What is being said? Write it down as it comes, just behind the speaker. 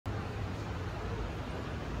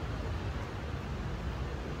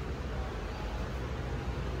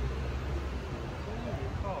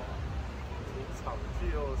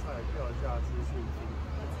下资讯厅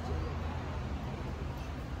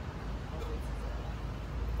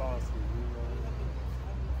，81哦。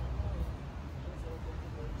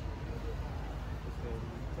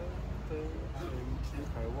前期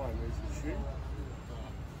台湾 S 区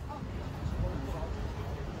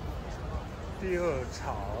第二场，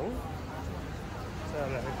再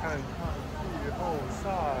来看季后赛。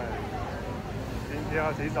今天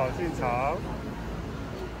要提早进场，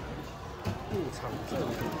入场正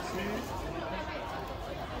比区。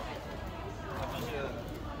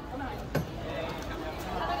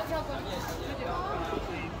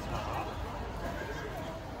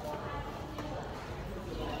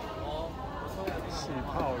气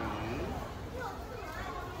泡鱼，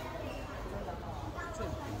正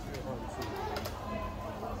品兑换制。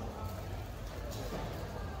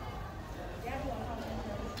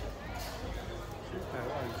新台湾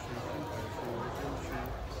区、新台区、维珍区，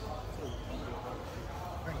正品兑换制。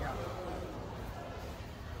看一下，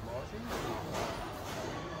毛巾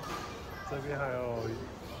这边还有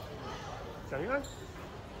奖励案，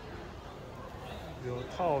有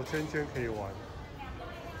套圈圈可以玩。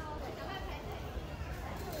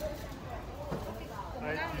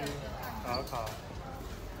IG 打卡，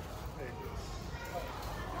对，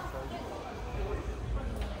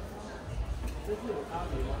这是有差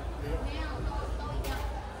别吗？没有，都一样。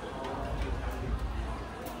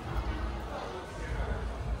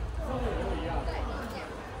上面也都一样。对，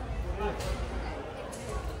都一样。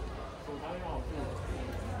手茶很好吃。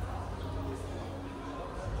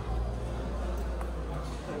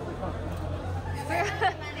这个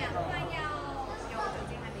你们2罐要有酒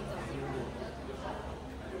精还没酒精？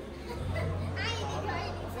阿姨，你可以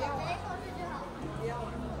直接过去就好。不要了，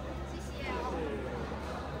谢谢哦。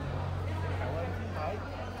台湾金牌。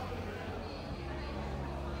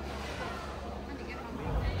那你跟他们。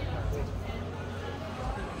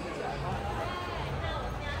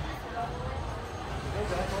你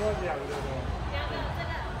刚才说了2个吗？2个，这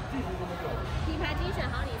个。计时这么久？底牌精选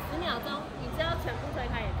好，你10秒钟，你只要全部推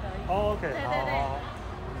开也可以。哦 ，OK， 对对对。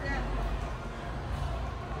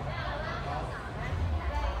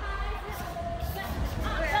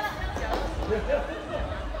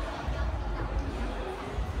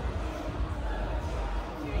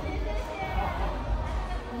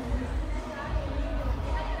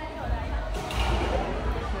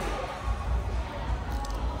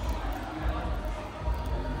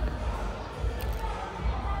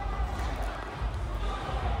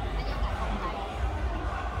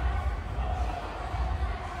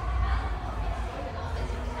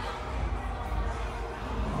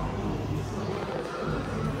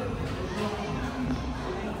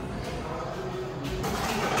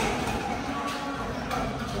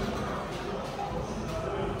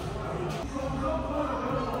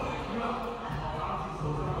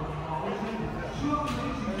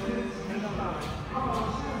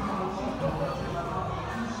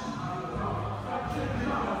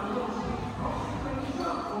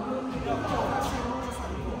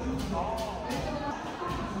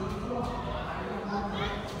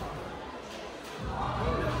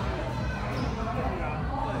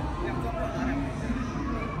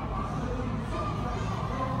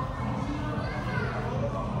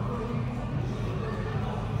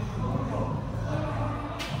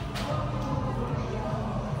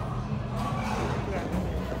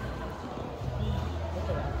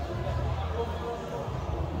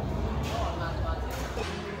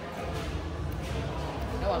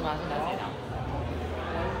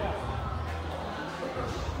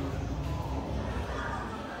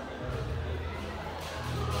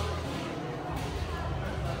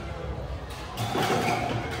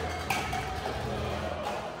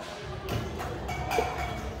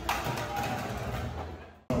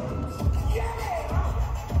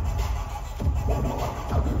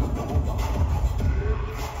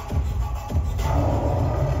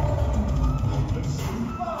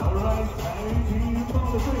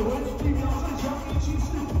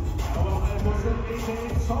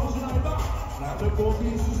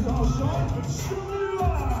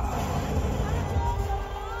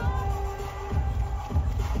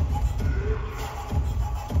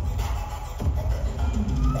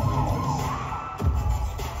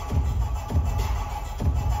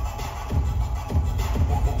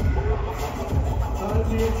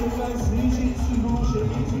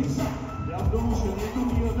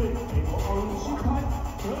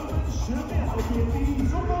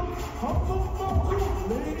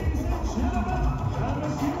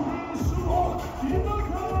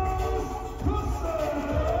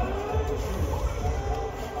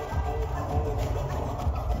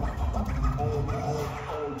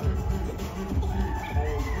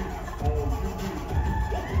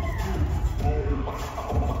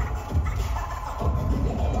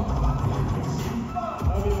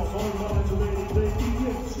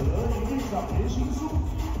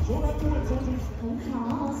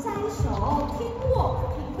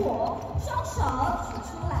果，双手举出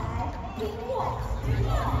来，苹果，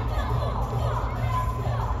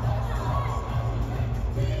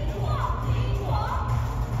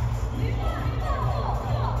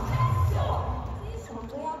手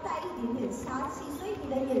都要带一点点杀气，所以你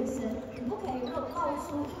的眼神，你不可以露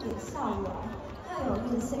出一点笑容，要有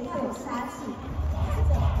眼神，要有杀气。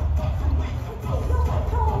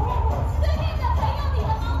对面的朋友，你的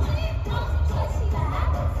毛巾扯起来，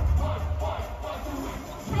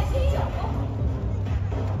开啤酒。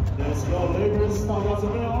Let's go, Lakers！ 大家准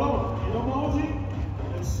备好了，你的毛巾，你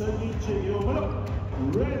的声音借给我们了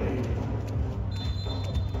 ，Ready！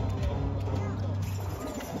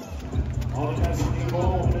 好，开始进攻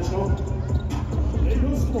我们的球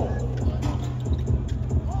 ，Lakers ball。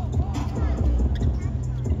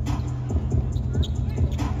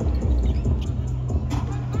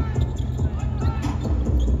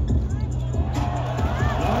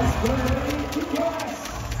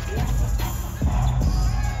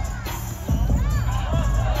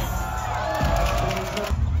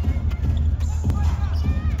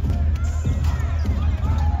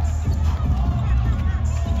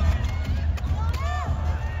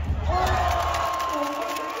 哇！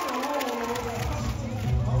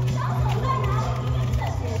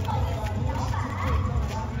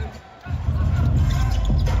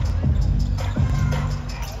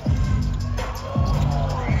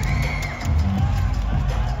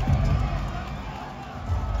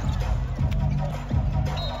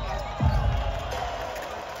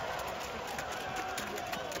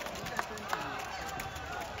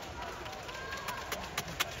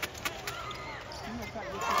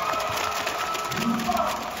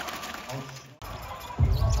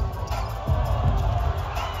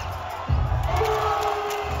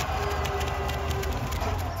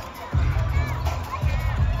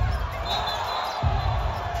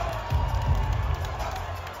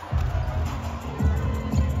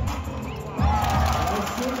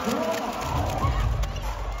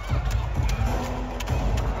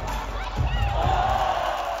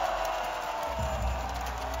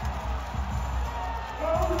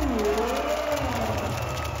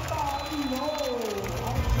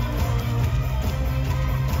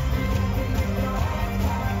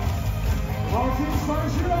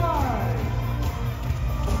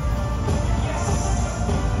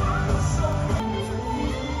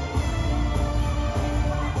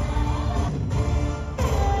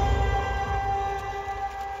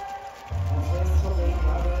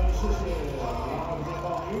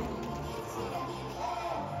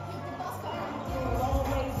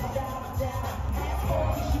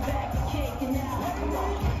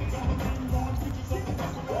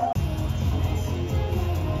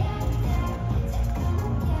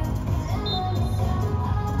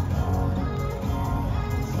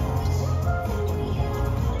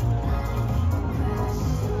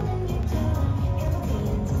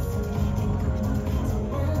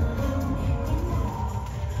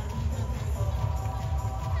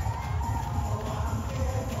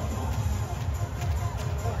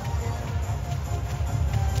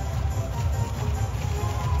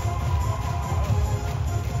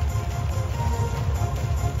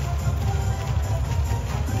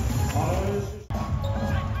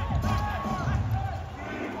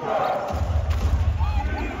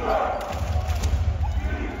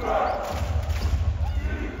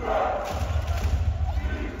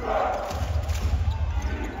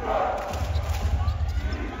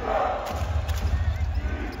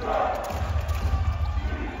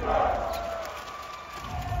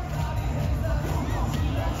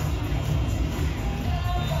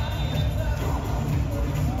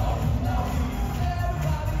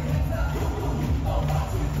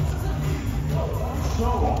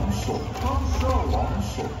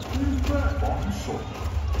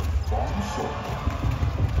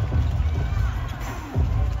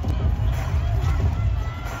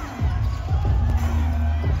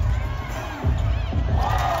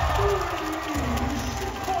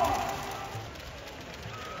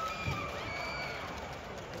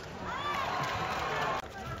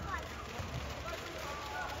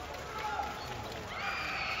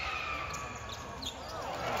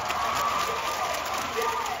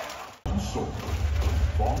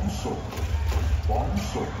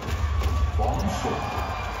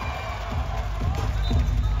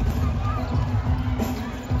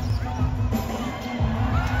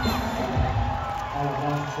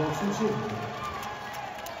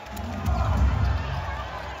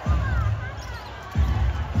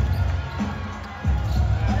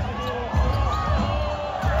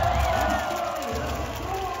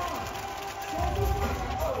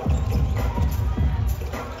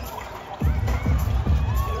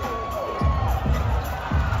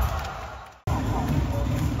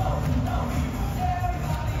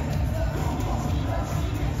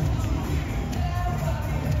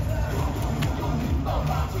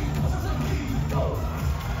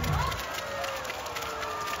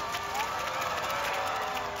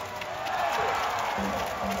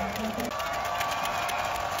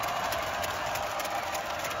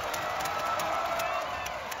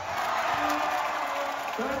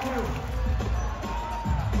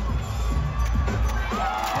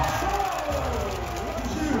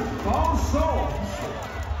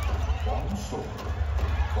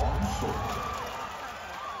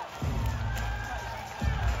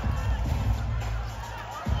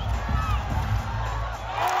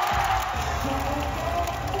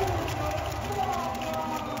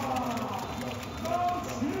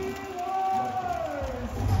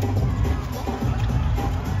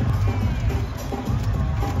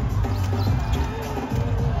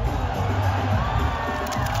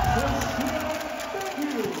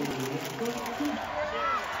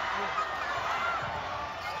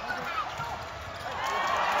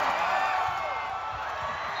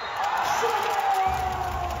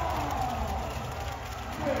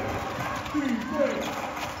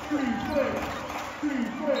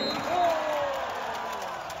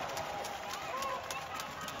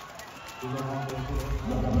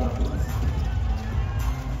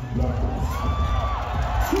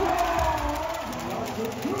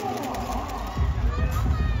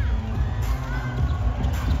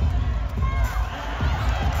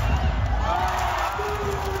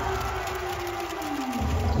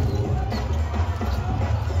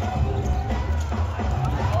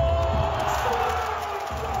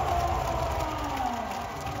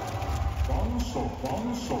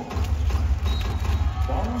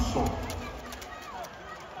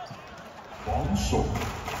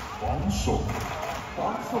防守，